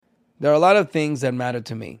There are a lot of things that matter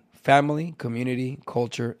to me: family, community,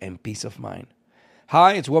 culture, and peace of mind.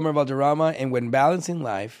 Hi, it's Wilmer Valderrama, and when balancing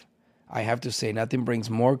life, I have to say nothing brings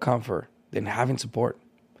more comfort than having support.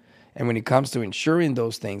 And when it comes to ensuring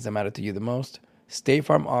those things that matter to you the most, State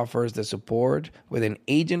Farm offers the support with an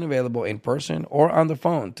agent available in person or on the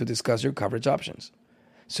phone to discuss your coverage options.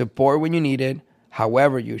 Support when you need it,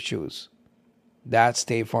 however you choose. That's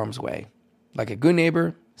State Farm's way. Like a good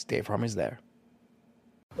neighbor, State Farm is there.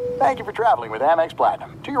 Thank you for traveling with Amex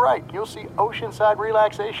Platinum. To your right, you'll see oceanside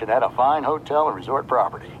relaxation at a fine hotel and resort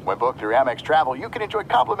property. When booked through Amex Travel, you can enjoy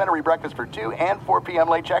complimentary breakfast for 2 and 4 p.m.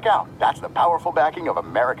 late checkout. That's the powerful backing of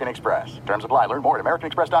American Express. Terms apply. Learn more at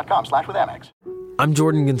americanexpress.com/withAmex. I'm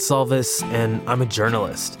Jordan Gonsalves, and I'm a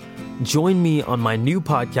journalist. Join me on my new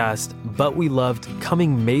podcast, But We Loved,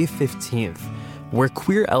 coming May 15th, where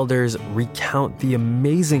queer elders recount the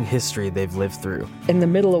amazing history they've lived through. In the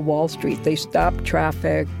middle of Wall Street, they stopped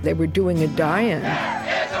traffic. They were doing a die-in.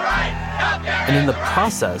 And in the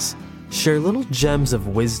process, share little gems of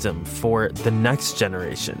wisdom for the next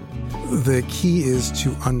generation. The key is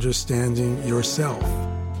to understanding yourself,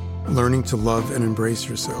 learning to love and embrace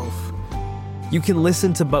yourself. You can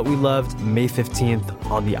listen to But We Loved May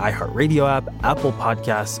 15th on the iHeartRadio app, Apple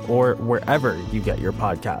Podcasts, or wherever you get your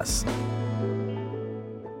podcasts.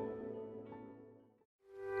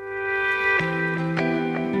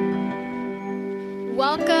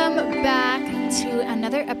 Welcome back to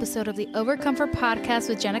another episode of the Overcomfort Podcast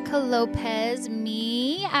with Jenica Lopez,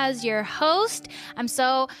 me as your host. I'm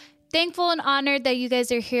so thankful and honored that you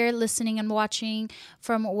guys are here listening and watching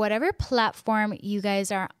from whatever platform you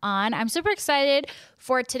guys are on. I'm super excited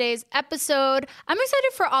for today's episode. I'm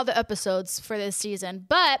excited for all the episodes for this season,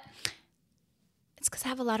 but it's because I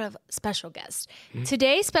have a lot of special guests.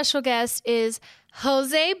 Today's special guest is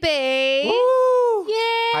Jose Bae. Woo! Yay!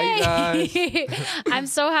 Hi, you guys. I'm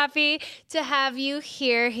so happy to have you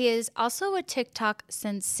here. He is also a TikTok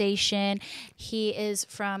sensation. He is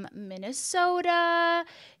from Minnesota.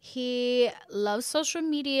 He loves social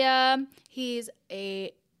media. He's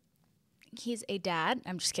a dad.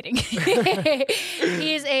 I'm just kidding. You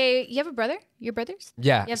have a brother? Your brothers?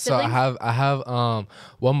 Yeah. You have So siblings? I have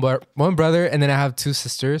one brother, and then I have 2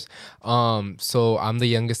 sisters. So I'm the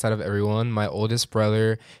youngest out of everyone. My oldest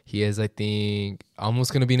brother, he is, I think,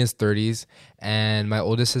 almost gonna be in his 30s, and my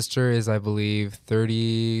oldest sister is, I believe,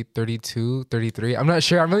 30, 32, 33. I'm not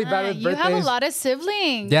sure. I'm really bad with You birthdays. have a lot of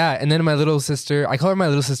siblings. Yeah, and then my little sister, I call her my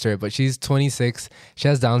little sister, but she's 26. She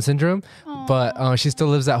has Down syndrome, but she still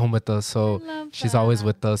lives at home with us, so she's always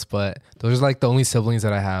with us. But those are like the only siblings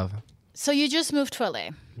that I have. So you just moved to LA.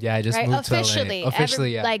 Yeah, I just Right? moved Officially. to LA.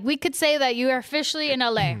 Officially, yeah. Like we could say that you are officially in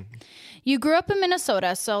LA. You grew up in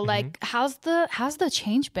Minnesota, so like how's the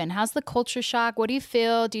change been? How's the culture shock? What do you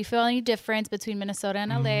feel? Do you feel any difference between Minnesota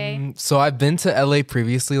and LA? So I've been to LA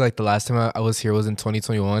previously, like the last time I was here was in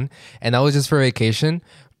 2021, and that was just for vacation.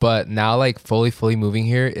 But now, like fully moving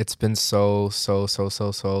here, it's been so like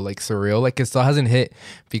surreal. Like it still hasn't hit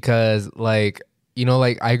because like, you know,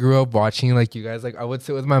 like I grew up watching like you guys, like I would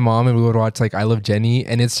sit with my mom and we would watch like I Love Jenny,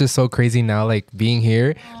 and it's just so crazy now like being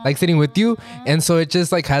here, like sitting with you. And so it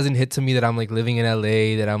just like hasn't hit to me that I'm like living in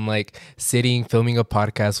LA, that I'm like sitting filming a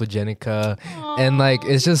podcast with Jenica. And like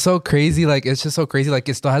it's just so crazy. Like it's just so crazy. Like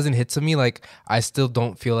it still hasn't hit to me. Like I still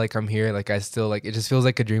don't feel like I'm here. Like I still like it just feels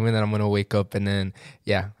like a dream, and then I'm gonna wake up and then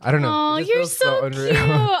I don't know. Oh, It just you're feels so unreal.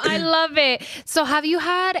 cute. I love it. So have you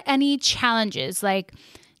had any challenges? Like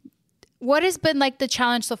what has been like the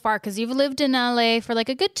challenge so far? Because you've lived in LA for like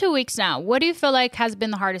a good 2 weeks now. What do you feel like has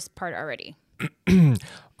been the hardest part already?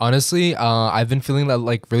 Honestly, I've been feeling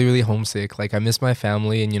like really homesick. Like I miss my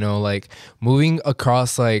family, and you know, like moving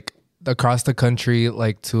across the country,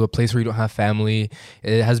 like to a place where you don't have family,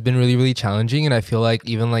 it has been really challenging. And I feel like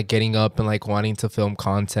even like getting up and like wanting to film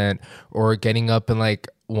content, or getting up and like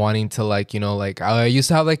wanting to like, you know, like I used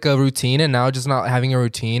to have like a routine, and now just not having a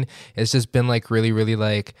routine, it's just been like really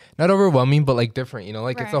like not overwhelming, but like different, you know,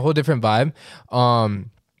 like it's a whole different vibe.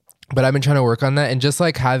 But I've been trying to work on that, and just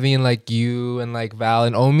like having like you and like Val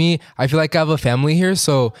and Omi, I feel like I have a family here.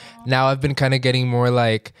 So now I've been kind of getting more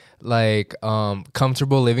like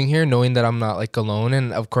comfortable living here, knowing that I'm not like alone.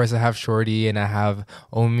 And of course I have Shorty, and I have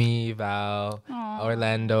Omi, Val,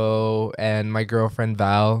 Orlando, and my girlfriend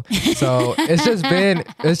Val. So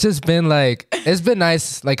it's been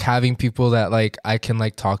nice like having people that like I can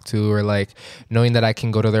like talk to, or like knowing that I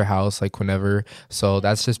can go to their house like whenever. So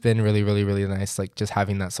that's just been really nice, like just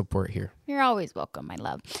having that support here. You're always welcome, my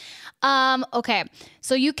love. Okay,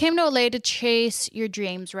 so you came to LA to chase your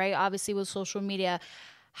dreams, right? Obviously with social media.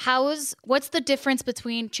 What's the difference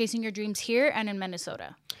between chasing your dreams here and in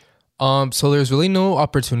Minnesota? So there's really no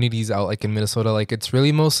opportunities out like in Minnesota. Like it's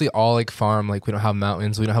really mostly all like farm. Like we don't have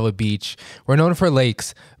mountains, we don't have a beach. We're known for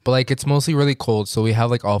lakes, but like it's mostly really cold. So we have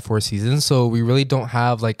like all 4 seasons. So we really don't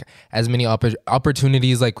have like as many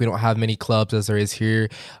opportunities. Like we don't have many clubs as there is here.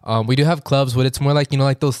 We do have clubs, but it's more like, you know,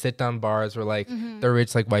 like those sit down bars where like the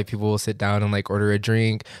rich like white people will sit down and like order a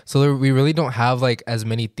drink. So we really don't have like as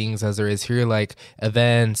many things as there is here, like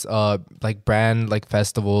events, like brand like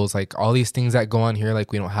festivals, like all these things that go on here.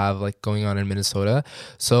 Like we don't have like going on in Minnesota.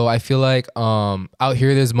 So I feel like out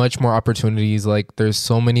here there's much more opportunities. Like there's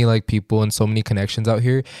so many like people and so many connections out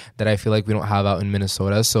here that I feel like we don't have out in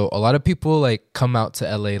Minnesota. So a lot of people like come out to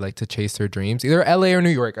LA like to chase their dreams, either LA or New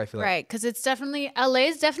York, I feel like. Right, because it's definitely, LA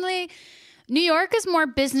is definitely, New York is more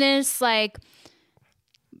business, like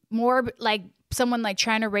more like someone like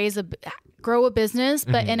trying to grow a business,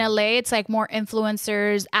 but in LA it's like more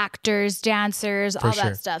influencers, actors, dancers, all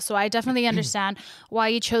that stuff. So I definitely understand why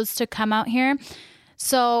you chose to come out here.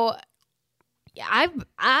 So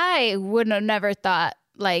I would have never thought,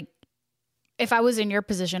 like, if I was in your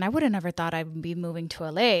position, I would have never thought I'd be moving to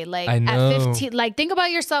LA. Like at 15, like think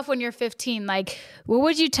about yourself when you're 15. Like what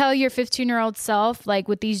would you tell your 15-year-old self, like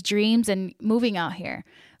with these dreams and moving out here?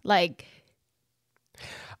 Like,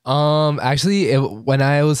 actually when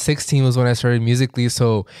I was 16 was when I started Musically.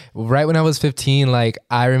 So right when I was 15, like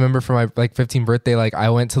I remember for my like 15th birthday, like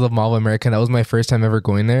I went to the Mall of America. That was my first time ever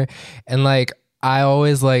going there. And like I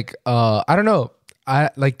always like I don't know,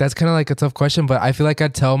 I like that's kind of like a tough question, but I feel like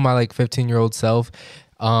I'd tell my like 15-year-old self,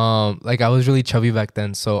 like I was really chubby back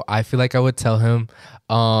then, so I feel like I would tell him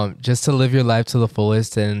just to live your life to the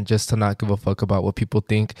fullest and just to not give a fuck about what people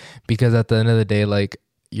think, because at the end of the day, like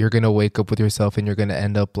you're gonna wake up with yourself and you're gonna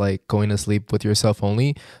end up like going to sleep with yourself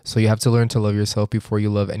only. So you have to learn to love yourself before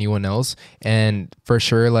you love anyone else. And for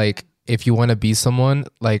sure, like if you want to be someone,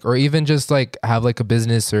 like, or even just like have like a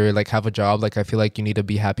business or like have a job, like I feel like you need to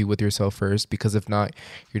be happy with yourself first, because if not,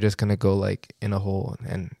 you're just gonna go like in a hole,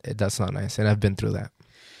 and that's not nice. And I've been through that.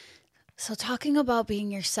 so talking about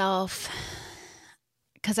being yourself,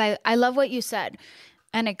 because I love what you said,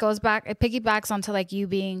 and it piggybacks onto like you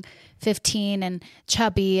being 15 and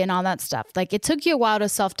chubby and all that stuff. Like it took you a while to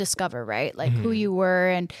self-discover, right? Like who you were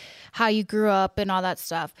and how you grew up and all that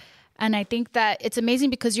stuff. And I think that it's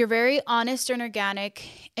amazing because you're very honest and organic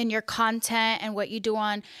in your content and what you do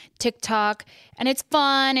on TikTok. And it's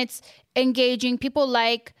fun. It's engaging. People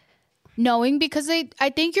like knowing, because I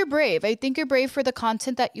think you're brave. I think you're brave for the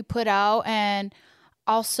content that you put out and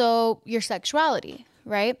also your sexuality,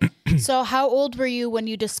 right? So how old were you when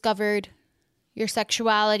you discovered your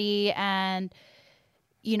sexuality and,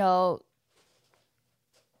 you know,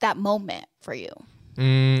 that moment for you?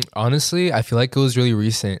 Honestly, I feel like it was really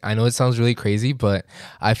recent. I know it sounds really crazy, but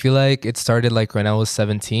I feel like it started like when I was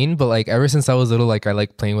 17. But like ever since I was little, like I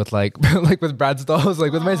like playing with like like with Brad's dolls,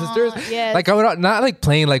 like with my sisters. Yes. Like I would not like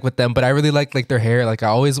playing like with them, but I really like their hair. Like a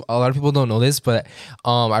lot of people don't know this, but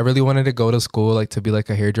I really wanted to go to school like to be like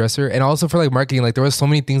a hairdresser, and also for like marketing. Like there was so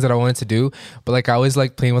many things that I wanted to do, but like I always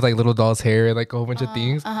like playing with like little dolls' hair and like a whole bunch of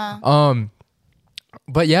things.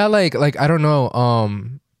 But yeah, like I don't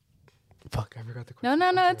know. Fuck, I forgot the question.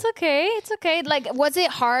 No, it's okay. It's okay. Like, was it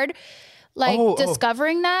hard, like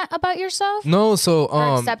discovering that about yourself? No, so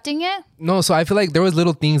or accepting it? No, so I feel like there was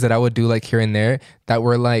little things that I would do like here and there that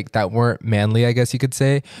were like that weren't manly, I guess you could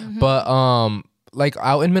say. But like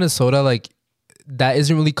out in Minnesota, like that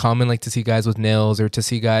isn't really common, like to see guys with nails or to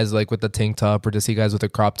see guys like with a tank top or to see guys with a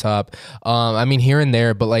crop top. I mean here and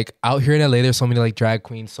there, but like out here in LA there's so many like drag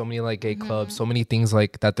queens, so many like gay clubs, so many things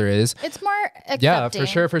like that there is. It's more accepting. Yeah,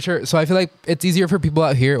 for sure. So I feel like it's easier for people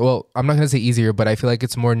out here. Well, I'm not gonna say easier, but I feel like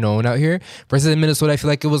it's more known out here versus in Minnesota. I feel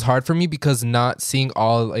like it was hard for me because not seeing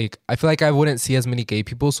all, like I feel like I wouldn't see as many gay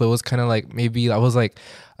people, so it was kind of like maybe I was like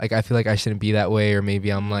I feel like I shouldn't be that way, or maybe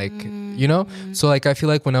I'm like, you know? So like I feel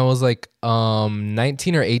like when I was like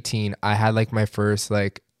 19 or 18, I had like my first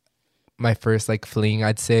fling,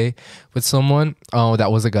 I'd say, with someone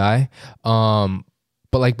that was a guy. But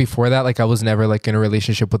like before that, like I was never like in a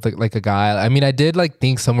relationship with like a guy. I mean, I did like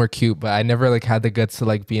think some were cute, but I never like had the guts to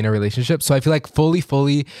like be in a relationship. So I feel like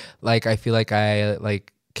fully like I feel like I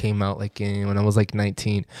like came out like when I was like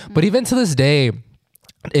 19. But even to this day,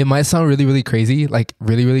 it might sound really crazy, like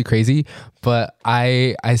really crazy, but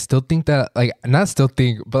I still think that, like, not still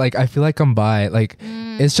think, but like I feel like I'm bi. Like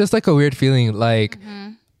it's just like a weird feeling, like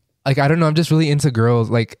like I don't know, I'm just really into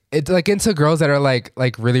girls. Like it's like into girls that are like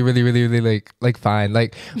really like fine.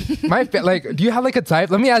 Like my like, do you have like a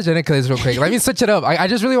type? Let me ask Jenica this real quick. Let me switch it up. I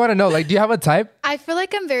just really want to know, like, do you have a type? I feel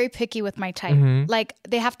like I'm very picky with my type. Like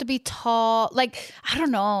they have to be tall. Like, I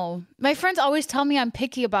don't know. My friends always tell me I'm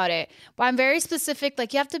picky about it, but I'm very specific.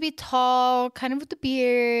 Like you have to be tall, kind of with the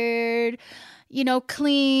beard, you know,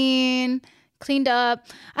 cleaned up.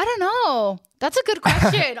 I don't know. That's a good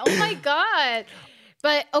question. Oh my God.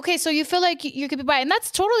 But okay, so you feel like you could be bi, and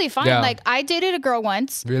that's totally fine. Yeah. Like I dated a girl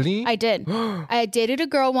once. Really? I did. I dated a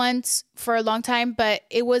girl once for a long time, but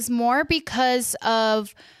it was more because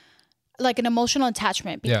of like an emotional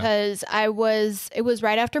attachment, because it was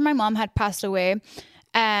right after my mom had passed away,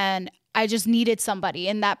 and I just needed somebody.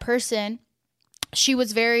 And that person, she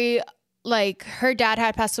was very like, her dad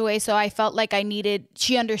had passed away, so I felt like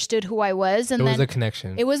she understood who I was, and It then was a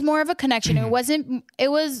connection. it was more of a connection. It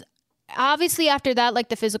was obviously after that, like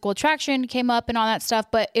the physical attraction came up and all that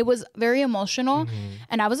stuff, but it was very emotional,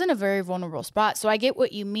 and I was in a very vulnerable spot. So I get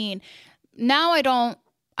what you mean. Now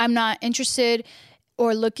I'm not interested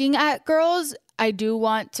or looking at girls. I do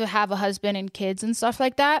want to have a husband and kids and stuff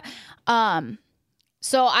like that.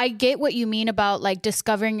 So I get what you mean about like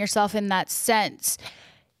discovering yourself in that sense.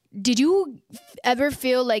 Did you ever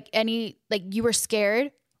feel like you were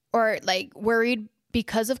scared or like worried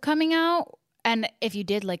because of coming out? And if you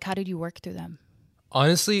did, like, how did you work through them?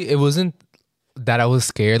 Honestly, it wasn't that I was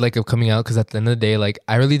scared like of coming out, because at the end of the day, like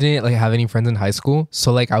I really didn't like have any friends in high school,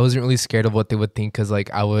 so like I wasn't really scared of what they would think, because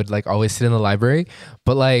like I would like always sit in the library.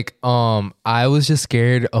 But like I was just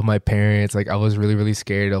scared of my parents. Like I was really, really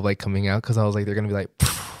scared of like coming out, because I was like, they're gonna be like,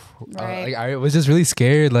 right. Like I was just really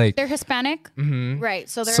scared. Like they're Hispanic, right?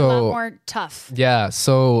 So they're a lot more tough. Yeah,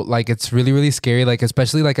 so like it's really, really scary. Like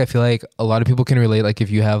especially like I feel like a lot of people can relate. Like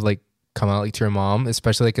if you have like come out like to your mom,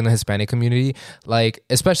 especially like in the Hispanic community, like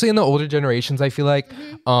especially in the older generations, I feel like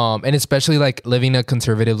and especially like living in a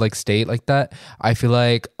conservative like state like that, I feel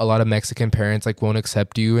like a lot of Mexican parents like won't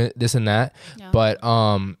accept you, this and that. But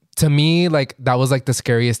to me, like that was like the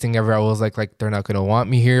scariest thing ever. I was like they're not gonna want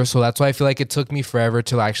me here. So that's why I feel like it took me forever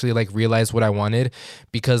to actually like realize what I wanted,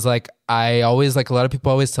 because like I always like, a lot of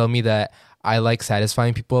people always tell me that I like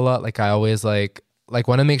satisfying people a lot. Like I always like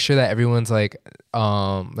want to make sure that everyone's like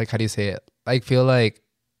how do you say it, like feel like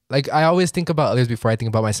I always think about others before I think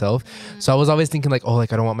about myself. So I was always thinking like, oh,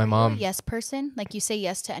 like I don't want my mom. Yes person, like you say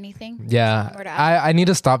yes to anything. I need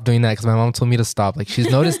to stop doing that, because my mom told me to stop. Like she's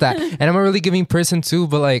noticed that. And I'm a really giving person too,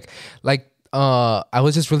 but like I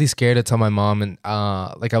was just really scared to tell my mom, and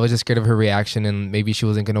like I was just scared of her reaction, and maybe she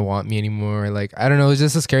wasn't gonna want me anymore. Like I don't know, it was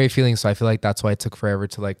just a scary feeling. So I feel like that's why it took forever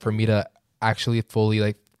to like for me to actually fully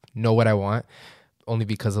like know what I want, only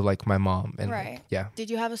because of like my mom. And right. Yeah. Did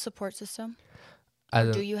you have a support system?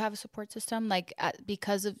 Do you have a support system like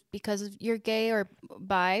because of you're gay or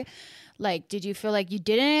bi? Like did you feel like you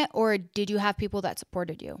didn't, or did you have people that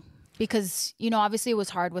supported you? Because you know, obviously it was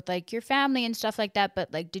hard with like your family and stuff like that,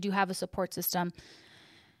 but like did you have a support system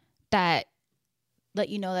that let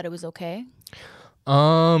you know that it was okay?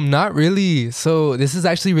 Not really. So this is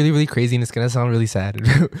actually really, really crazy, and it's gonna sound really sad.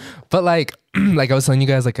 But like like I was telling you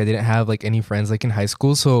guys, like I didn't have like any friends like in high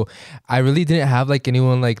school, so I really didn't have like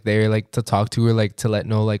anyone like there like to talk to or like to let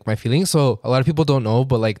know like my feelings. So a lot of people don't know,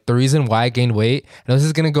 but like the reason why I gained weight, and this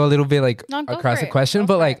is gonna go a little bit like across the question,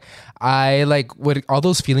 but like I like with all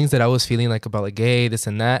those feelings that I was feeling like about like gay, this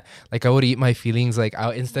and that, like I would eat my feelings like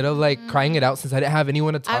out instead of like crying it out, since I didn't have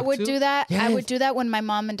anyone to talk to. I would do that. Yes. I would do that when my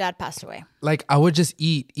mom and dad passed away. Like I would just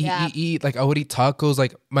eat. Like I would eat tacos.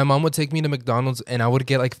 Like my mom would take me to McDonald's, and I would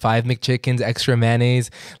get like 5 McChickens, extra mayonnaise.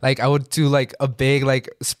 Like I would do like a big like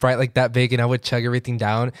Sprite like that big, and I would chug everything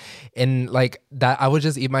down, and like that I would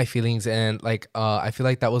just eat my feelings. And like I feel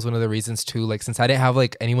like that was one of the reasons too, like since I didn't have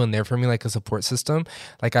like anyone there for me, like a support system,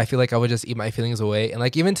 like I feel like I would just eat my feelings away. And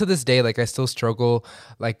like even to this day, like I still struggle.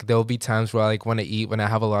 Like there'll be times where I like want to eat when I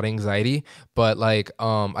have a lot of anxiety, but like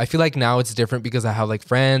I feel like now it's different because I have like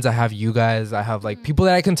friends, I have you guys, I have like people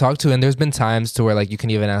that I can talk to. And there's been times to where like you can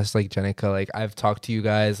even ask like Jenica, like I've talked to you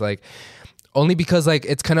guys, like only because like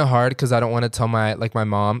it's kind of hard, because I don't want to tell my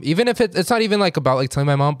mom, even if it's not even like about like telling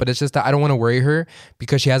my mom, but it's just that I don't want to worry her,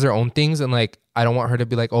 because she has her own things, and like I don't want her to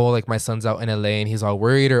be like, oh, like my son's out in LA and he's all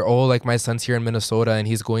worried, or oh, like my son's here in Minnesota and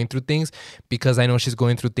he's going through things, because I know she's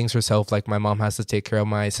going through things herself. Like my mom has to take care of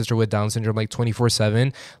my sister with Down syndrome like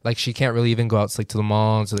 24/7. Like she can't really even go out like to the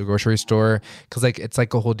mall, to the grocery store, because like it's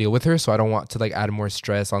like a whole deal with her. So I don't want to like add more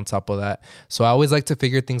stress on top of that. So I always like to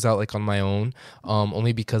figure things out like on my own,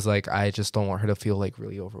 only because like I just don't want her to feel like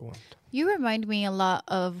really overwhelmed. You remind me a lot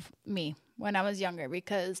of me when I was younger,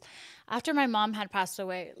 because after my mom had passed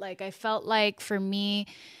away, like I felt like for me,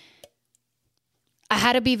 I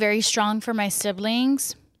had to be very strong for my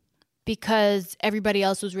siblings, because everybody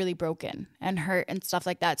else was really broken and hurt and stuff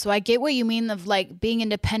like that. So I get what you mean of like being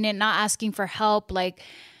independent, not asking for help, like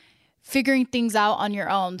figuring things out on your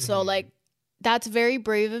own. So like that's very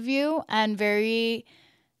brave of you and very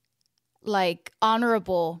like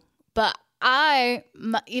honorable. But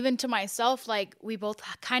even to myself, like we both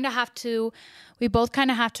kind of have to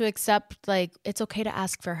accept like it's okay to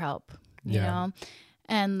ask for help, you know,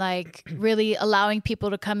 and like really allowing people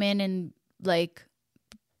to come in and like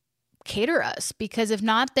cater us, because if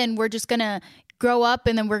not, then we're just gonna grow up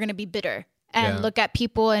and then we're gonna be bitter and look at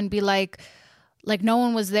people and be like no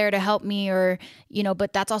one was there to help me, or you know,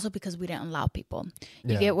 but that's also because we didn't allow people.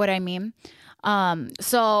 You get what I mean?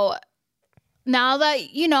 So now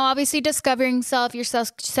that, you know, obviously discovering your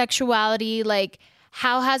sexuality, like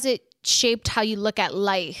how has it shaped how you look at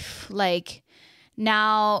life? Like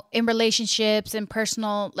now in relationships and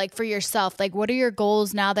personal, like for yourself, like what are your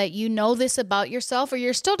goals now that you know this about yourself, or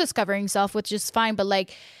you're still discovering yourself, which is fine, but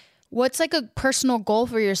like what's like a personal goal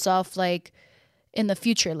for yourself, like in the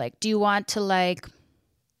future? Like, do you want to like,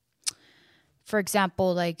 for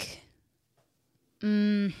example, like,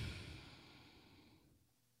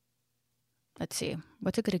 let's see,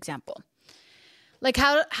 what's a good example? Like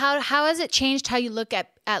how has it changed how you look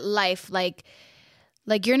at life? Like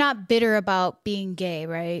you're not bitter about being gay,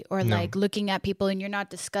 right? Or like looking at people and you're not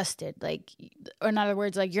disgusted. Like, or in other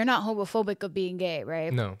words, like you're not homophobic of being gay,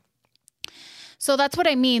 right? No. So that's what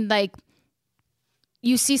I mean. Like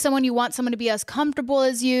you see someone, you want someone to be as comfortable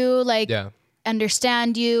as you, like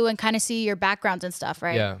understand you and kind of see your backgrounds and stuff,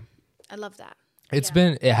 right? Yeah. I love that.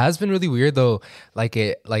 It has been really weird though. Like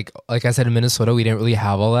I said, in Minnesota, we didn't really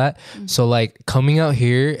have all that. So like coming out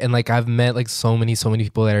here and like I've met like so many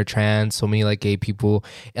people that are trans, so many like gay people.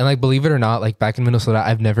 And like, believe it or not, like back in Minnesota,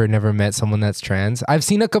 I've never met someone that's trans. I've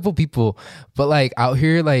seen a couple people, but like out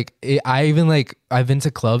here, like I've been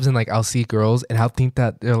to clubs and like I'll see girls and I'll think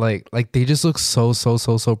that they're like they just look so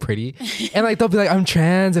pretty. And like, they'll be like, I'm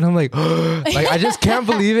trans. And I'm like, like, I just can't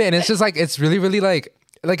believe it. And it's just like, it's really, really like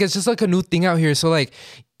it's just like a new thing out here. So like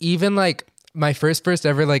even like my first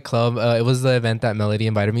ever like club, it was the event that Melody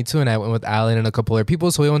invited me to, and I went with Alan and a couple other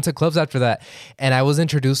people. So we went to clubs after that, and I was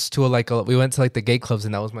introduced to we went to like the gay clubs,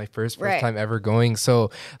 and that was my first time ever going.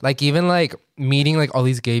 So like even like meeting like all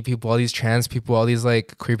these gay people, all these trans people, all these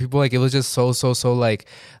like queer people, like it was just so like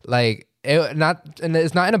it's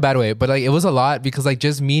not in a bad way, but like it was a lot, because like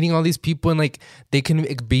just meeting all these people and like they can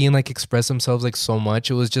be and like express themselves like so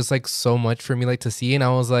much. It was just like so much for me like to see, and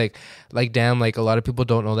I was like damn, like a lot of people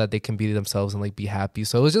don't know that they can be themselves and like be happy.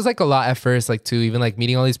 So it was just like a lot at first, like too, even like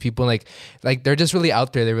meeting all these people and like they're just really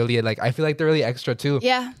out there. They're really like, I feel like they're really extra too.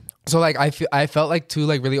 Yeah. So like I felt like too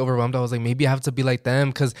like really overwhelmed. I was like, maybe I have to be like them,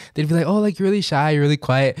 because they'd be like, oh, like you're really shy, you're really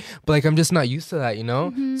quiet, but like I'm just not used to that, you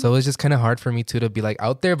know. So it was just kind of hard for me too to be like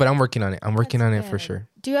out there, but I'm working on it. I'm working on it for sure.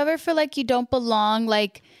 Do you ever feel like you don't belong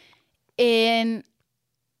like in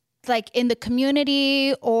the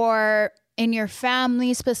community or in your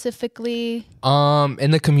family specifically?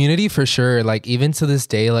 In the community for sure. Like even to this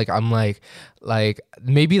day, like I'm like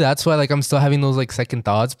maybe that's why like I'm still having those like second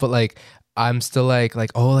thoughts, but like I'm still like,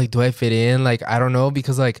 oh, like, do I fit in? Like, I don't know,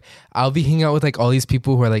 because like I'll be hanging out with like all these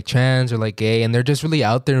people who are like trans or like gay, and they're just really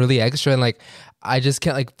out there and really extra. And like, I just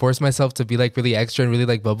can't like force myself to be like really extra and really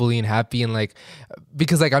like bubbly and happy, and like,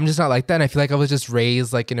 because like I'm just not like that. And I feel like I was just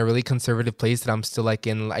raised like in a really conservative place that I'm still like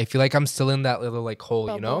in. I feel like I'm still in that little like hole,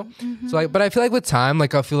 you know? So like, but I feel like with time,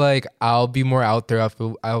 like I feel like I'll be more out there.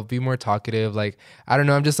 I'll be more talkative. Like, I don't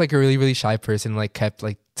know. I'm just like a really, really shy person, like kept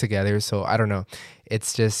like together. So I don't know.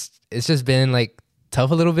 It's just been like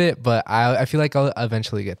tough a little bit, but I feel like I'll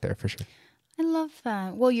eventually get there for sure. I love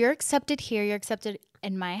that. Well, you're accepted here. You're accepted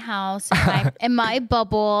in my house, in my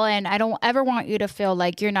bubble, and I don't ever want you to feel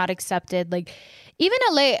like you're not accepted. Like even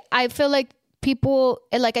LA, I feel like people,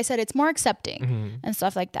 like I said, it's more accepting and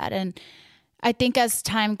stuff like that. And I think as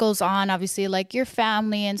time goes on, obviously, like your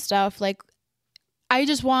family and stuff, like I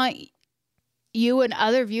just want you and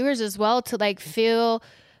other viewers as well to like feel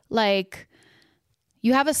like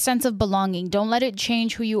you have a sense of belonging. Don't let it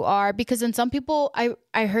change who you are, because in some people,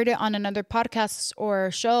 I heard it on another podcast or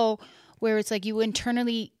show where it's like you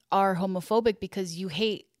internally are homophobic because you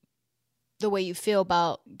hate the way you feel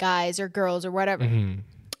about guys or girls or whatever.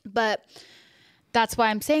 But that's why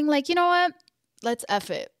I'm saying, like, you know what? Let's F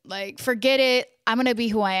it. Like, forget it. I'm going to be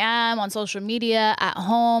who I am on social media, at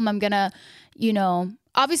home. I'm going to, you know,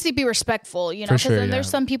 obviously be respectful, you know, because then there's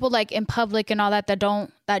some people like in public and all that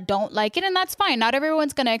don't like it, and that's fine. Not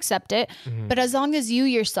everyone's going to accept it, but as long as you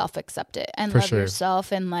yourself accept it and love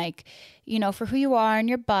yourself and like, you know, for who you are and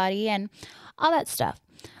your body and all that stuff.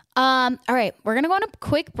 All right, we're going to go on a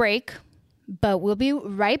quick break. But we'll be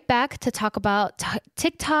right back to talk about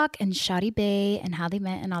TikTok and Jose Bae and how they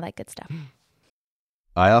met and all that good stuff.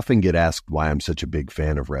 I often get asked why I'm such a big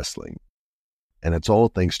fan of wrestling, and it's all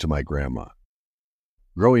thanks to my grandma.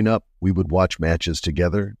 Growing up, we would watch matches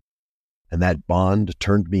together, and that bond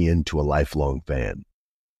turned me into a lifelong fan.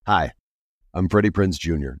 Hi, I'm Freddie Prinze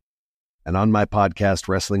Jr., and on my podcast,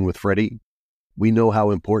 Wrestling with Freddie, we know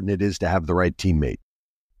how important it is to have the right teammate,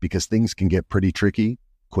 because things can get pretty tricky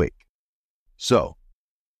quick. So,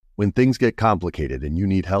 when things get complicated and you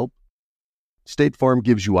need help, State Farm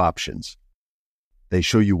gives you options. They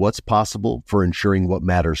show you what's possible for ensuring what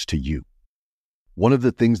matters to you. One of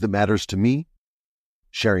the things that matters to me,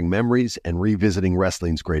 sharing memories and revisiting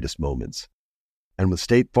wrestling's greatest moments. And with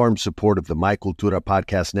State Farm's support of the My Cultura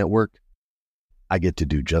Podcast Network, I get to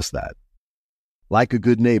do just that. Like a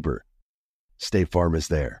good neighbor, State Farm is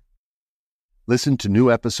there. Listen to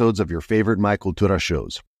new episodes of your favorite My Cultura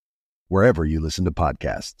shows, wherever you listen to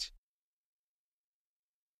podcasts.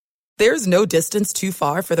 There's no distance too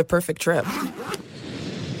far for the perfect trip.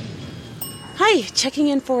 Hi, checking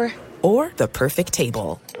in for... Or the perfect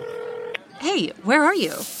table. Hey, where are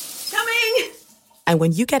you? Coming! And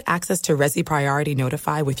when you get access to Resi Priority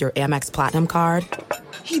Notify with your Amex Platinum card...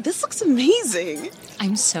 Hey, this looks amazing.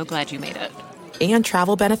 I'm so glad you made it. And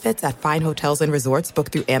travel benefits at fine hotels and resorts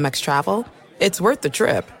booked through Amex Travel, it's worth the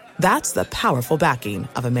trip. That's the powerful backing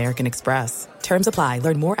of American Express. Terms apply.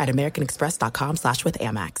 Learn more at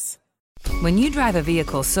americanexpress.com/withAmex. When you drive a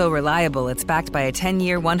vehicle so reliable it's backed by a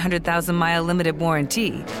 10-year, 100,000-mile limited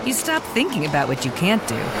warranty, you stop thinking about what you can't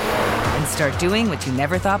do and start doing what you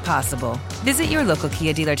never thought possible. Visit your local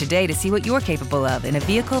Kia dealer today to see what you're capable of in a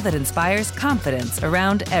vehicle that inspires confidence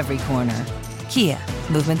around every corner. Kia,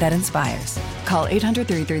 movement that inspires. Call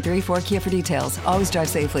 800-333-4KIA for details. Always drive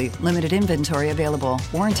safely. Limited inventory available.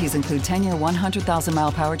 Warranties include 10-year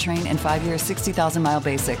 100,000-mile powertrain and 5-year 60,000-mile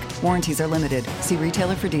basic. Warranties are limited. See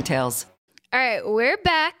retailer for details. All right, we're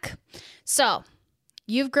back. So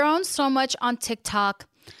you've grown so much on TikTok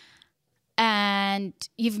and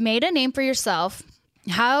you've made a name for yourself.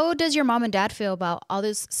 How does your mom and dad feel about all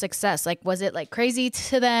this success? Like, was it like crazy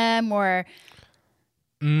to them or...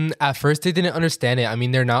 At first, they didn't understand it. I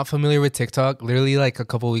mean, they're not familiar with TikTok. Literally, like a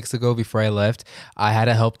couple weeks ago before I left, I had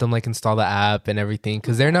to help them like install the app and everything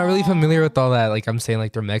because they're not really familiar with all that. Like I'm saying,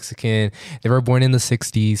 like they're Mexican. They were born in the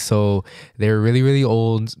 60s, so they're really, really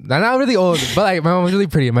old. They're not really old, but like my mom was really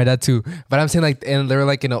pretty, and my dad too. But I'm saying like, and they're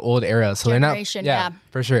like in an old era, so Generation, they're not,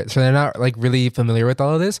 for sure. So they're not like really familiar with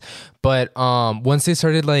all of this. But once they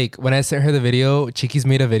started, like when I sent her the video, Chiquis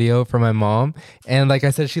made a video for my mom, and like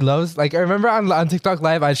I said, she loves. Like I remember on TikTok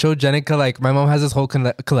Live, I showed Jenica like my mom has this whole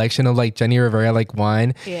collection of like Jenny Rivera like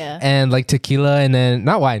wine, and like tequila, and then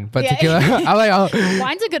not wine but tequila. I'm like, oh,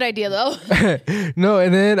 wine's a good idea though. No,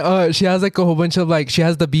 and then she has like a whole bunch of like she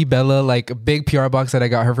has the Be Bella like big PR box that I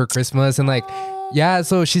got her for Christmas, and like. Yeah,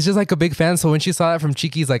 so she's just like a big fan. So when she saw that from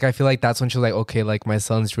Chiquis, like I feel like that's when she was like, okay, like my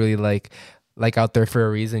son's really like out there for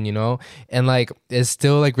a reason, you know? And like it's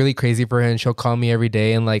still like really crazy for her, and she'll call me every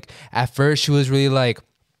day. And like at first she was really like,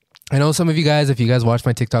 I know some of you guys, if you guys watch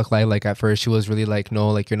my TikTok live, like at first she was really like, no,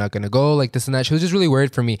 like you're not gonna go, like this and that. She was just really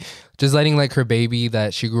worried for me, just letting like her baby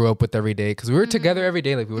that she grew up with every day, because we were together every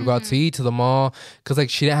day. Like we would go out to eat, to the mall, because like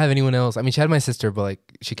she didn't have anyone else. I mean, she had my sister, but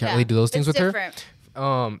like she can't really do those things with different.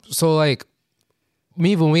 Her. So like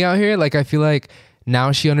me, when we out here, like I feel like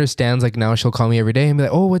now she understands. Like now she'll call me every day and be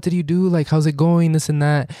like, oh, what did you do? Like how's it going? This and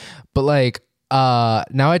that. But like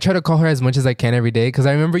now I try to call her as much as I can every day, because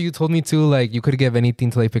I remember you told me too, like you could give anything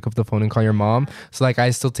to like pick up the phone and call your mom. So like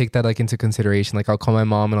I still take that like into consideration. Like I'll call my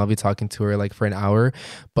mom and I'll be talking to her like for an hour.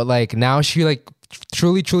 But like now she like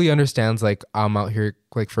truly understands like I'm out here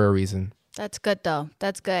like for a reason. That's good though.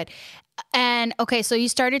 That's good. And okay, so you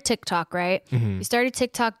started TikTok, right? Mm-hmm. You started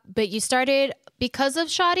TikTok, but you started because of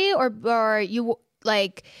Shadi, or you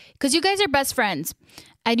like, because you guys are best friends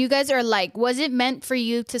and you guys are like, was it meant for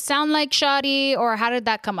you to sound like Shadi, or how did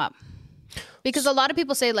that come up? Because a lot of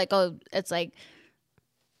people say like, oh, it's like,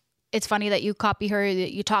 it's funny that you copy her,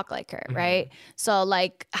 that you talk like her, right? So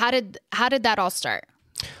like, how did that all start?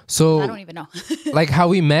 So I don't even know. Like how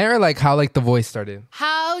we met, or like how like the voice started?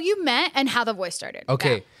 How you met and how the voice started.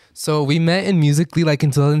 Okay. Yeah. So we met in Musical.ly like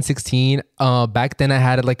in 2016. Back then I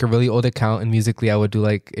had like a really old account in Musical.ly. I would do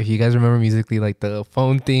like, if you guys remember Musical.ly, like the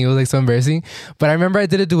phone thing, it was like so embarrassing. But I remember I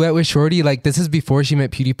did a duet with Shorty. Like this is before she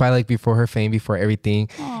met PewDiePie, like before her fame, before everything.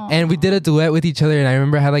 Aww. And we did a duet with each other. And I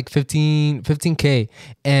remember I had like 15K.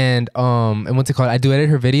 And what's it called? I duetted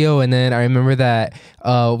her video. And then I remember that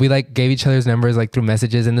we like gave each other's numbers like through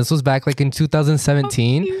messages. And this was back like in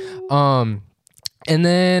 2017. And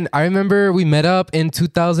then I remember we met up in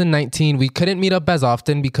 2019. We couldn't meet up as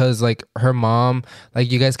often because like her mom,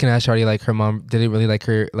 like you guys can ask Shawty, like her mom didn't really like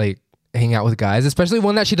her like hang out with guys, especially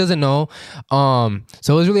one that she doesn't know. So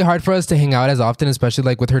it was really hard for us to hang out as often, especially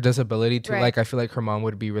like with her disability too. Right. Like I feel like her mom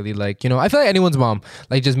would be really like, you know, I feel like anyone's mom,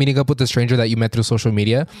 like just meeting up with a stranger that you met through social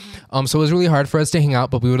media. So it was really hard for us to hang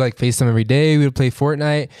out, but we would like FaceTime every day. We would play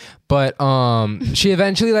Fortnite. But she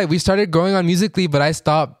eventually like we started growing on Musically, but I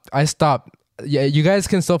stopped. Yeah, you guys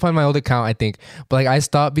can still find my old account, I think. But like I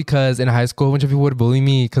stopped because in high school a bunch of people would bully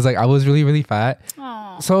me because like I was really, really fat.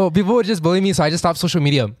 Aww. So people would just bully me. So I just stopped social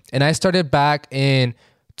media. And I started back in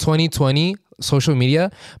 2020 social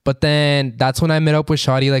media. But then that's when I met up with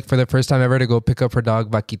Shawty like for the first time ever to go pick up her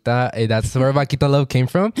dog Vaquita. That's where Vaquita Love came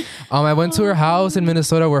from. I went to her house in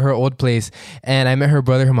Minnesota, where her old place, and I met her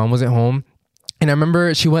brother. Her mom wasn't home. And I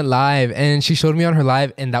remember she went live and she showed me on her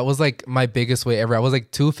live, and that was like my biggest weight ever. I was like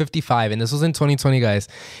 255, and this was in 2020, guys.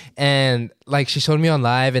 And like she showed me on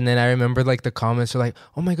live, and then I remember like the comments were like,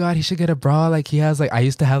 "Oh my God, he should get a bra. Like he has like I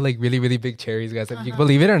used to have like really, really big cherries, guys. Like you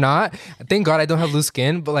believe it or not, thank God I don't have loose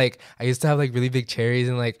skin, but like I used to have like really big cherries,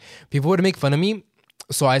 and like people would make fun of me.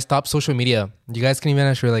 So I stopped social media. You guys can even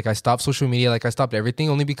assure, like I stopped social media, like I stopped everything,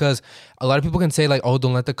 only because a lot of people can say like, oh,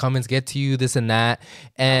 don't let the comments get to you, this and that.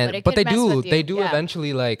 And but they do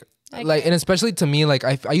eventually, like and especially to me, like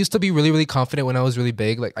I used to be really, really confident when I was really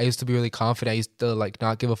big. Like I used to be really confident. I used to like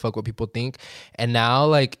not give a fuck what people think. And now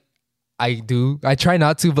like I try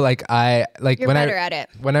not to, but like You're better at it.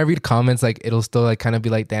 When I read comments, like it'll still like kind of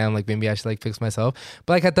be like, damn, like maybe I should like fix myself.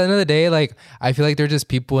 But like at the end of the day, like I feel like they're just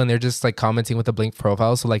people and they're just like commenting with a blank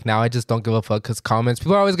profile. So like now I just don't give a fuck because comments,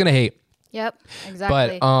 people are always gonna hate. Yep,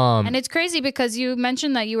 exactly. But and it's crazy because you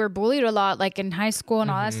mentioned that you were bullied a lot, like in high school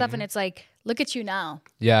and all that stuff, and it's like, look at you now.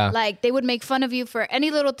 Yeah. Like they would make fun of you for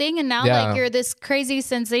any little thing, and now like you're this crazy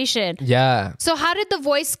sensation. Yeah. So how did the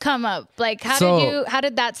voice come up? Like how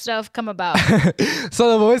did that stuff come about?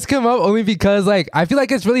 So the voice came up only because like I feel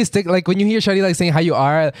like it's really like when you hear Shawty like saying how you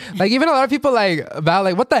are, like even a lot of people like about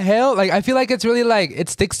like what the hell, like I feel like it's really like it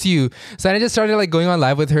sticks to you. So I just started like going on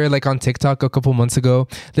live with her like on TikTok a couple months ago,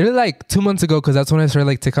 literally like 2 months ago, because that's when I started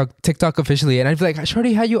like TikTok officially. And I'd be like,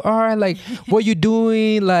 Shawty, how you are, like what you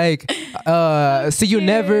doing, like see you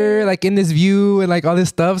never, like in this view and like all this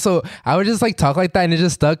stuff. So I would just like talk like that, and it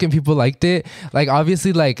just stuck and people liked it. Like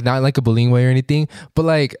obviously like not like a bullying way or anything, but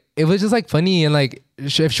like it was just like funny. And like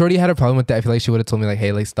if Shorty had a problem with that, I feel like she would have told me like,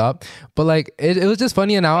 hey, like stop. But like it was just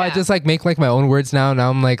funny. And now I just like make like my own words now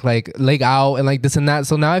I'm like leg out and like this and that.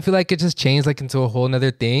 So now I feel like it just changed like into a whole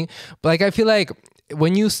nother thing. But like I feel like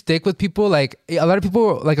when you stick with people, like a lot of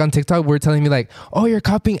people like on TikTok were telling me like, oh, you're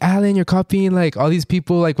copying Alan, you're copying like all these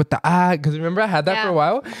people like with the ad, because remember I had that for a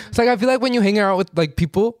while. It's like I feel like when you hang out with like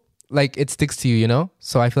people, like it sticks to you, you know.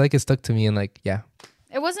 So I feel like it stuck to me, and like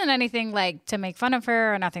it wasn't anything like to make fun of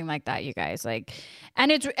her or nothing like that, you guys. Like,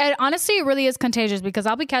 and honestly it really is contagious, because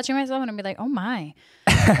I'll be catching myself and I'll be like, oh my,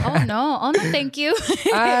 oh no, thank you.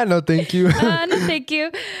 No thank you. No thank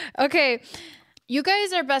you. Okay. You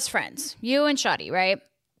guys are best friends, you and Shawty, right?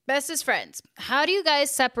 Bestest friends. How do you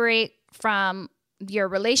guys separate from your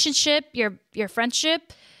relationship, your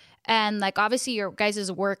friendship, and like obviously your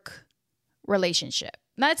guys' work relationship?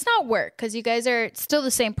 Now, it's not work because you guys are still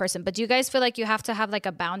the same person, but do you guys feel like you have to have like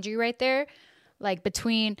a boundary right there, like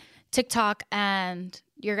between TikTok and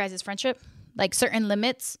your guys' friendship? Like certain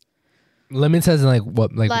limits? Limits as in like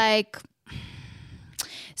what? Like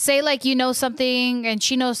say like you know something and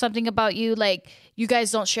she knows something about you, like you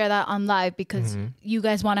guys don't share that on live because you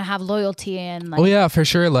guys want to have loyalty and like. Oh yeah, for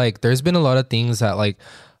sure. Like there's been a lot of things that like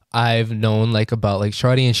I've known like about like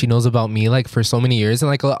Shawty, and she knows about me like for so many years, and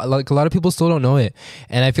like a lot of people still don't know it.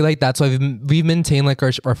 And I feel like that's why we've maintained like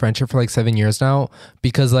our friendship for like 7 years now,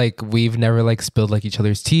 because like we've never like spilled like each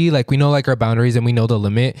other's tea. Like we know like our boundaries and we know the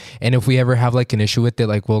limit, and if we ever have like an issue with it,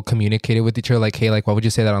 like we'll communicate it with each other, like, hey, like why would you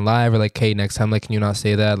say that on live, or like, hey, next time like can you not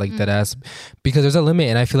say that, like that ass, because there's a limit.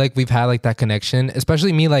 And I feel like we've had like that connection,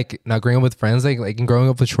 especially me, like not growing up with friends, like in growing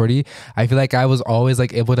up with Shorty, I feel like I was always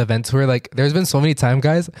like able to vent to her. Like there's been so many times,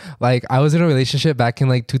 guys, like I was in a relationship back in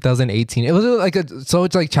like 2018. It was like a so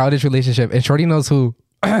much like childish relationship, and Shorty knows who.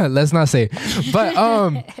 Let's not say, but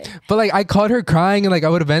like I caught her crying, and like I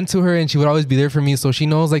would vent to her, and she would always be there for me. So she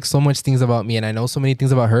knows like so much things about me, and I know so many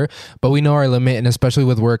things about her. But we know our limit, and especially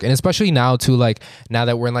with work, and especially now too, like now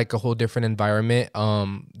that we're in like a whole different environment,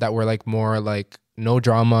 that we're like more like no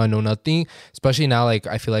drama, no nothing. Especially now, like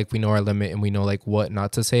I feel like we know our limit, and we know like what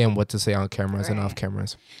not to say and what to say on cameras and off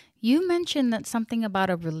cameras. You mentioned that something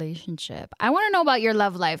about a relationship. I want to know about your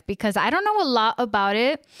love life, because I don't know a lot about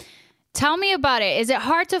it. Tell me about it. Is it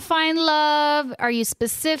hard to find love? Are you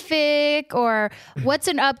specific, or what's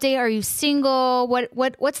an update? Are you single?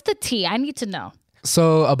 What's the tea? I need to know.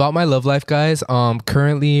 So about my love life, guys,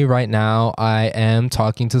 currently right now I am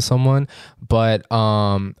talking to someone, but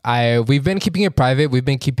we've been keeping it private. We've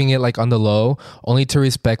been keeping it like on the low, only to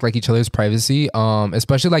respect like each other's privacy.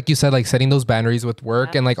 Especially like you said, like setting those boundaries with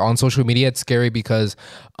work and like on social media, it's scary because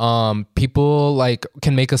people like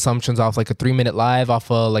can make assumptions off like a 3-minute live,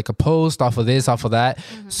 off of like a post, off of this, off of that.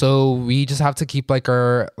 So we just have to keep like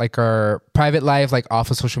our private life like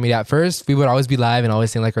off of social media. At first, we would always be live and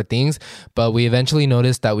always saying like our things, but we eventually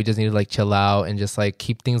noticed that we just need to like chill out and just like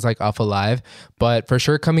keep things like off alive. But for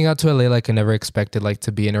sure, coming out to LA, like I never expected like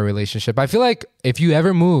to be in a relationship. I feel like if you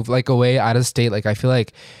ever move like away out of state, like I feel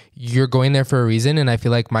like you're going there for a reason, and I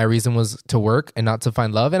feel like my reason was to work and not to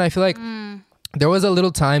find love. And I feel like there was a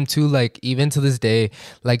little time too, like even to this day,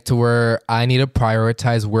 like to where I need to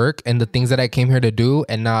prioritize work and the things that I came here to do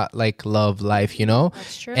and not like love life, you know?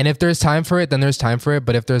 That's true. And if there's time for it, then there's time for it.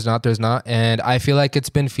 But if there's not, there's not. And I feel like it's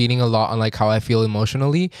been feeding a lot on like how I feel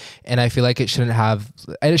emotionally. And I feel like it shouldn't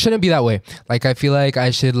be that way. Like I feel like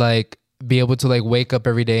I should like be able to like wake up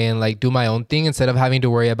every day and like do my own thing instead of having to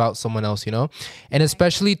worry about someone else, you know? And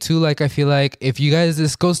especially too, like I feel like if you guys,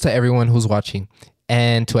 this goes to everyone who's watching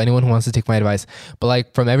and to anyone who wants to take my advice, but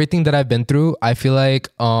like from everything that I've been through, I feel like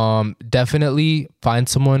definitely find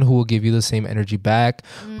someone who will give you the same energy back,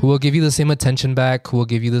 who will give you the same attention back, who will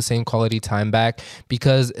give you the same quality time back.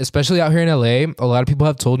 Because especially out here in LA, a lot of people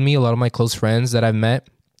have told me, a lot of my close friends that I've met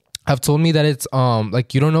have told me that it's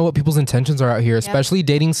like you don't know what people's intentions are out here, especially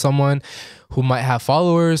dating someone who might have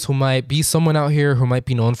followers, who might be someone out here who might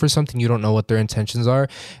be known for something. You don't know what their intentions are.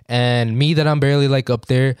 And me, that I'm barely like up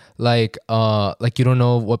there, like you don't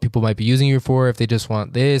know what people might be using you for, if they just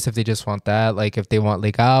want this, if they just want that, like if they want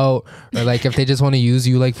like out, or like if they just want to use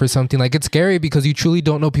you like for something. Like it's scary because you truly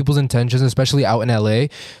don't know people's intentions, especially out in LA.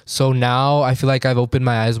 So now I feel like I've opened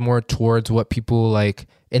my eyes more towards what people like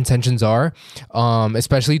intentions are,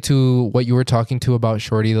 especially to what you were talking to about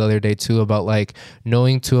Shorty the other day too, about like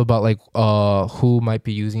knowing too about like who might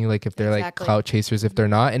be using you, like if they're like clout chasers, if they're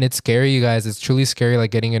not. And it's scary, you guys. It's truly scary,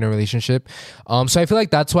 like getting in a relationship. So I feel like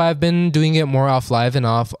that's why I've been doing it more off live and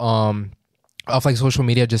off like social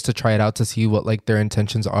media, just to try it out to see what like their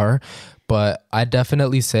intentions are. But I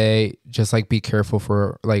definitely say just like be careful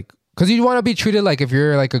for like, because you want to be treated like, if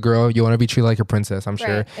you're like a girl, you want to be treated like a princess, I'm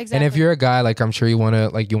sure. Exactly. And if you're a guy, like I'm sure you want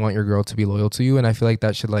your girl to be loyal to you. And I feel like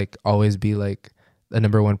that should like always be like the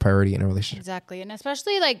number one priority in a relationship. Exactly. And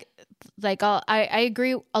especially like I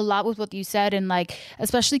agree a lot with what you said, and like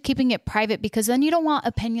especially keeping it private, because then you don't want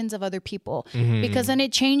opinions of other people, because then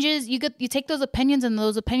it changes. You take those opinions, and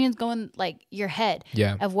those opinions go in like your head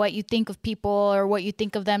of what you think of people or what you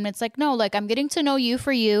think of them. And it's like, no, like I'm getting to know you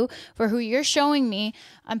for who you're showing me.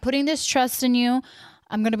 I'm putting this trust in you.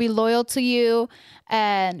 I'm going to be loyal to you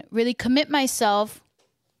and really commit myself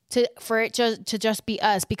for it to just be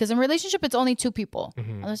us, because in relationship it's only two people,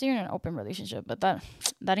 unless you're in an open relationship, but that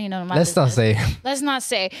ain't none of my business. Let's not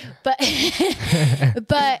say but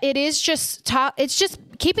but it is just it's just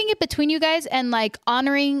keeping it between you guys and like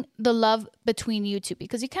honoring the love between you two,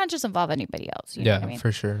 because you can't just involve anybody else, you know what I mean?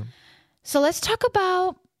 For sure. So let's talk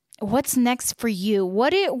about what's next for you.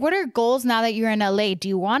 What are goals now that you're in LA? Do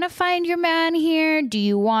you want to find your man here?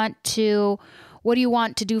 What do you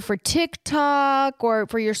want to do for TikTok or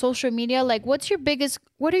for your social media? Like, what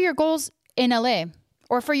are your goals in LA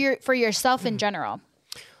or for yourself in general?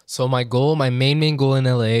 So my main goal in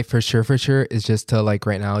LA for sure is just to like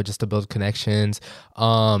right now, just to build connections,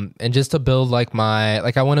 and just to build like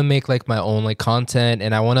I want to make like my own like content,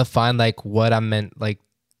 and I want to find like what I'm meant like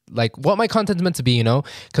what my content's meant to be, you know?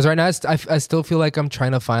 Because right now I still feel like I'm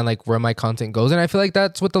trying to find like where my content goes. And I feel like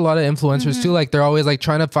that's with a lot of influencers too. Like they're always like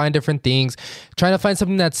trying to find different things, trying to find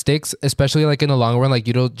something that sticks, especially like in the long run. Like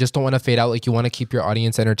you don't want to fade out. Like you want to keep your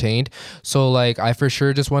audience entertained. So like I for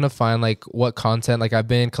sure just want to find like what content, like I've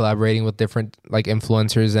been collaborating with different like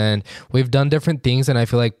influencers, and we've done different things. And I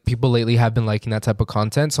feel like people lately have been liking that type of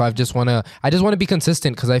content. So I just want to be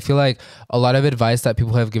consistent, because I feel like a lot of advice that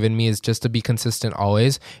people have given me is just to be consistent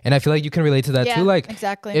always. And I feel like you can relate to that too. Like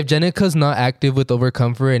exactly. If Jenica's not active with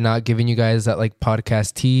Overcomfort and not giving you guys that like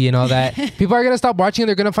podcast tea and all that, people are going to stop watching and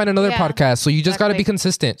they're going to find another podcast. So you just got to be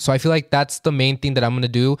consistent. So I feel like that's the main thing that I'm going to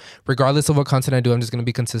do. Regardless of what content I do, I'm just going to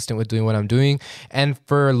be consistent with doing what I'm doing. And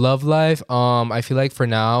for love life, I feel like for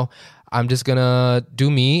now, I'm just going to do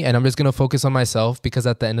me, and I'm just going to focus on myself, because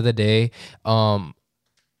at the end of the day,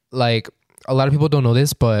 like a lot of people don't know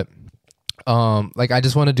this, but like I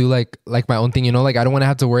just want to do like my own thing, you know, like I don't want to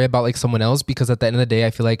have to worry about like someone else, because at the end of the day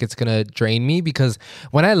I feel like it's gonna drain me, because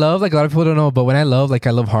when I love, like a lot of people don't know, but when I love, like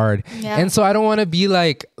I love hard. Yeah. And so I don't want to be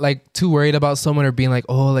like too worried about someone, or being like,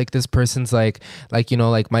 oh, like this person's like you know,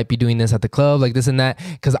 like might be doing this at the club, like this and that,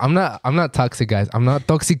 because I'm not toxic, guys. I'm not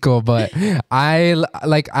toxico, but I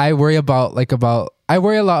worry I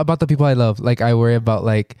worry a lot about the people I love. Like I worry about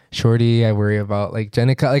like Shorty. I worry about like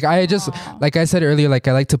Jenica. Like I just, like I said earlier, like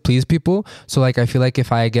I like to please people. So like I feel like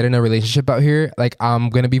if I get in a relationship out here, like I'm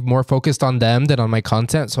going to be more focused on them than on my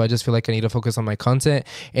content. So I just feel like I need to focus on my content.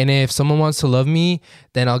 And if someone wants to love me,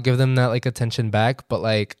 then I'll give them that like attention back. But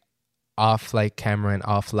like off like camera and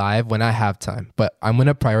off live when I have time. But I'm going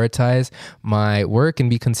to prioritize my work and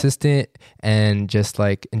be consistent and just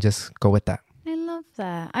go with that.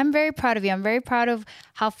 That. I'm very proud of you. I'm very proud of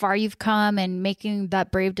how far you've come and making that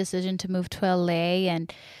brave decision to move to LA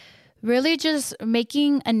and really just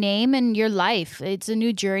making a name in your life. It's a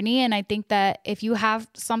new journey. And I think that if you have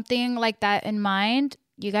something like that in mind,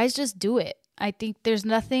 you guys just do it. I think there's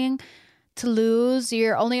nothing to lose.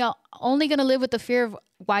 You're only going to live with the fear of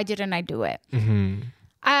why didn't I do it? Mm-hmm.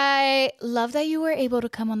 I love that you were able to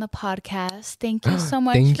come on the podcast. Thank you so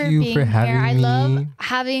much for being here. I love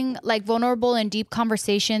having like vulnerable and deep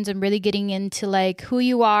conversations and really getting into like who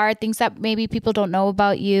you are, things that maybe people don't know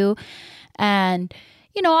about you, and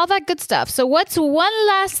you know, all that good stuff. So what's one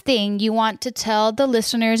last thing you want to tell the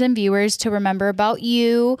listeners and viewers to remember about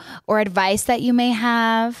you, or advice that you may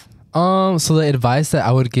have? So the advice that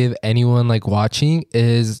I would give anyone like watching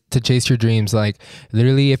is to chase your dreams. Like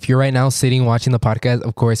literally, if you're right now sitting watching the podcast,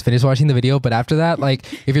 of course, finish watching the video. But after that, like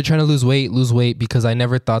if you're trying to lose weight, because I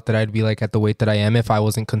never thought that I'd be like at the weight that I am if I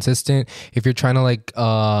wasn't consistent. If you're trying to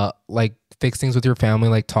like fix things with your family,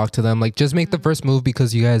 like talk to them, like just make the first move,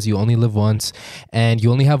 because you only live once and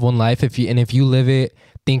you only have one life. If you live it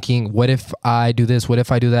thinking, what if I do this? What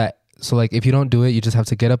if I do that? So like if you don't do it, you just have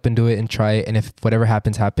to get up and do it and try it. And if whatever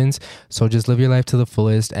happens, happens. So just live your life to the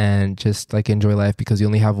fullest and just like enjoy life, because you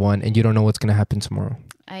only have one and you don't know what's going to happen tomorrow.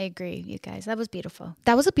 I agree, you guys. That was beautiful.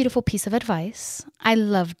 That was a beautiful piece of advice. I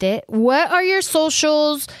loved it. What are your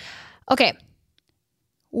socials? Okay.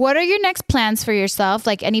 What are your next plans for yourself?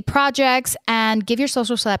 Like any projects, and give your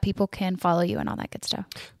socials so that people can follow you and all that good stuff.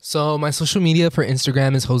 So my social media for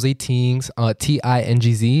Instagram is Jose Tings,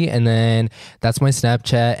 Tingz. And then that's my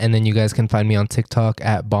Snapchat. And then you guys can find me on TikTok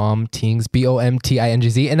at BomTings,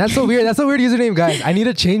 BOMTINGZ. And that's so weird. That's a weird username, guys. I need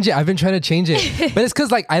to change it. I've been trying to change it. But it's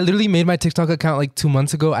because like I literally made my TikTok account like 2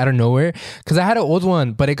 months ago out of nowhere, because I had an old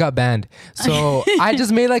one, but it got banned. So I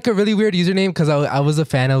just made like a really weird username because I was a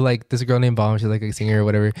fan of like this girl named Bom. She's like a singer or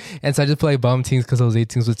whatever. And so I just put like BomTings because Jose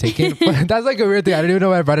Tings was taken. But that's like a weird thing. I don't even know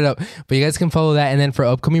why I brought it up. But you guys can follow that. And then for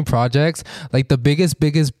upcoming projects, like the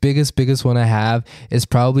biggest one I have is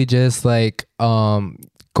probably just like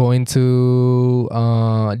going to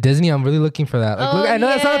Disney. I'm really looking for that. Like, look, I know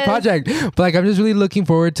that's not a project, but like I'm just really looking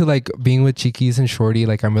forward to like being with Chiquis and Shorty.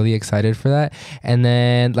 Like I'm really excited for that. And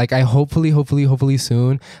then like I hopefully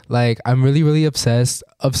soon, like I'm really obsessed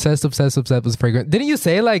with fragrance. Didn't you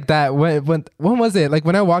say like that when was it? Like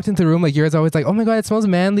when I walked into the room, like you guys always like, oh my god, it smells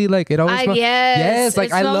manly. Like it always smells. Yes,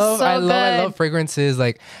 like I love fragrances.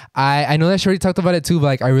 Like I know that Shorty talked about it too, but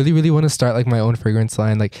like I really want to start like my own fragrance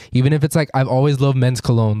line. Like even if it's like I've always loved men's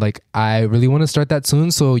cologne. Like I really want to start that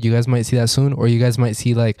soon, so you guys might see that soon, or you guys might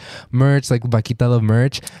see like merch, like Vaquita Love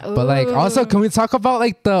merch. Ooh. But like also, can we talk about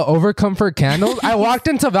like the Overcomfort candles? I walked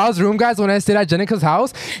into Val's room, guys, when I stayed at Jenica's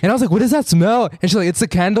house, and I was like, what does that smell? And she's like, it's a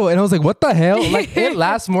candle. And I was like, what the hell? Like it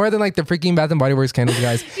lasts more than like the freaking Bath and Body Works candles,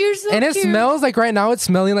 guys. You're so and it cute. Smells like right now it's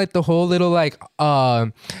smelling like the whole little like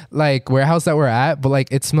warehouse that we're at, but like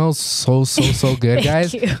it smells so good,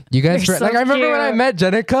 guys. You guys so like I remember cute. when I met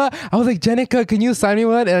Jenica, I was like, Jenica, can you sign me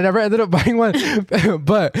one? And I never ended up buying one.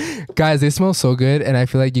 But guys, they smell so good, and I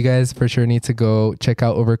feel like you guys for sure need to go check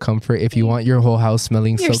out Overcomfort if you want your whole house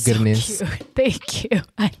smelling so goodness. Cute. Thank you.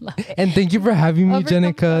 I love it. And thank you for having me,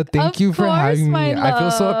 Jenica. Thank you for having me. I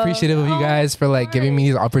feel so appreciative of you guys for like giving me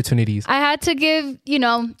these opportunities. I had to give, you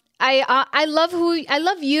know, I love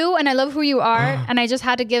you and I love who you are, and I just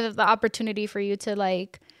had to give the opportunity for you to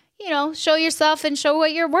like, you know, show yourself and show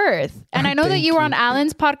what you're worth. And I know that you were on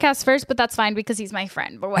Alan's podcast first, but that's fine because he's my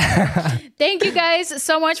friend. But whatever. Thank you guys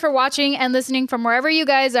so much for watching and listening from wherever you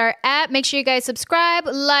guys are at. Make sure you guys subscribe,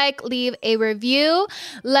 like, leave a review.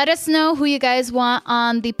 Let us know who you guys want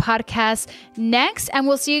on the podcast next. And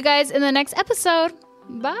we'll see you guys in the next episode.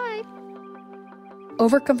 Bye.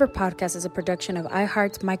 Overcomfort Podcast is a production of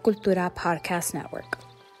iHeart's My Cultura Podcast Network.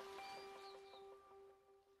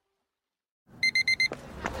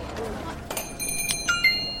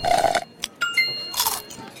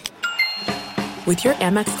 With your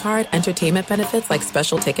Amex card, entertainment benefits like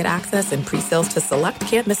special ticket access and pre-sales to select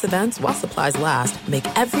can't-miss events while supplies last make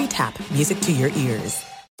every tap music to your ears.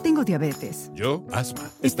 Tengo diabetes. Yo, asma.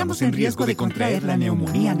 Estamos en riesgo de contraer la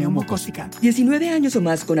neumonía neumocócica. 19 años o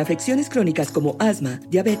más con afecciones crónicas como asma,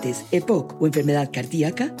 diabetes, EPOC o enfermedad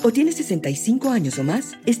cardíaca, o tienes 65 años o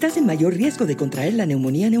más, estás en mayor riesgo de contraer la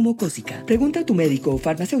neumonía neumocócica. Pregunta a tu médico o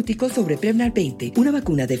farmacéutico sobre Prevnar 20, una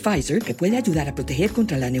vacuna de Pfizer que puede ayudar a proteger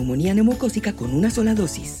contra la neumonía neumocócica con una sola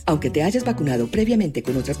dosis. Aunque te hayas vacunado previamente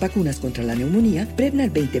con otras vacunas contra la neumonía, Prevnar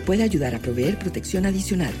 20 puede ayudar a proveer protección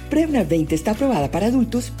adicional. Prevnar 20 está aprobada para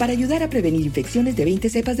adultos para ayudar a prevenir infecciones de 20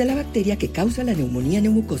 cepas de la bacteria que causa la neumonía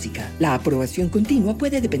neumocócica. La aprobación continua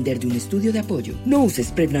puede depender de un estudio de apoyo. No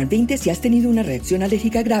uses Prevnar 20 si has tenido una reacción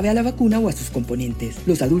alérgica grave a la vacuna o a sus componentes.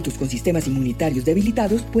 Los adultos con sistemas inmunitarios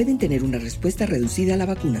debilitados pueden tener una respuesta reducida a la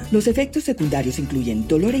vacuna. Los efectos secundarios incluyen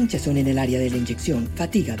dolor e hinchazón en el área de la inyección,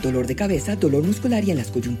 fatiga, dolor de cabeza, dolor muscular y en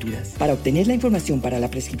las coyunturas. Para obtener la información para la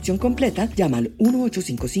prescripción completa, llama al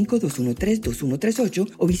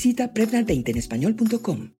 1-855-213-2138 o visita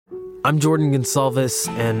Prevnar20enespañol.com. I'm Jordan Gonsalves,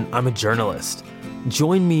 and I'm a journalist.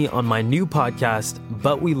 Join me on my new podcast,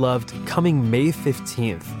 But We Loved, coming May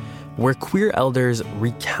 15th, where queer elders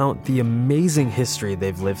recount the amazing history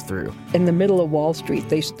they've lived through. In the middle of Wall Street,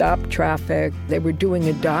 they stopped traffic. They were doing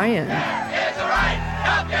a die-in.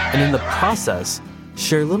 And in the process,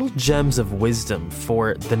 share little gems of wisdom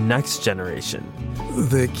for the next generation.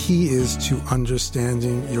 The key is to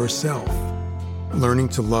understanding yourself, learning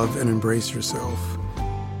to love and embrace yourself.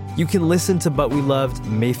 You can listen to But We Loved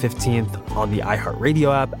May 15th on the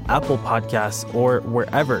iHeartRadio app, Apple Podcasts, or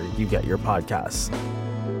wherever you get your podcasts.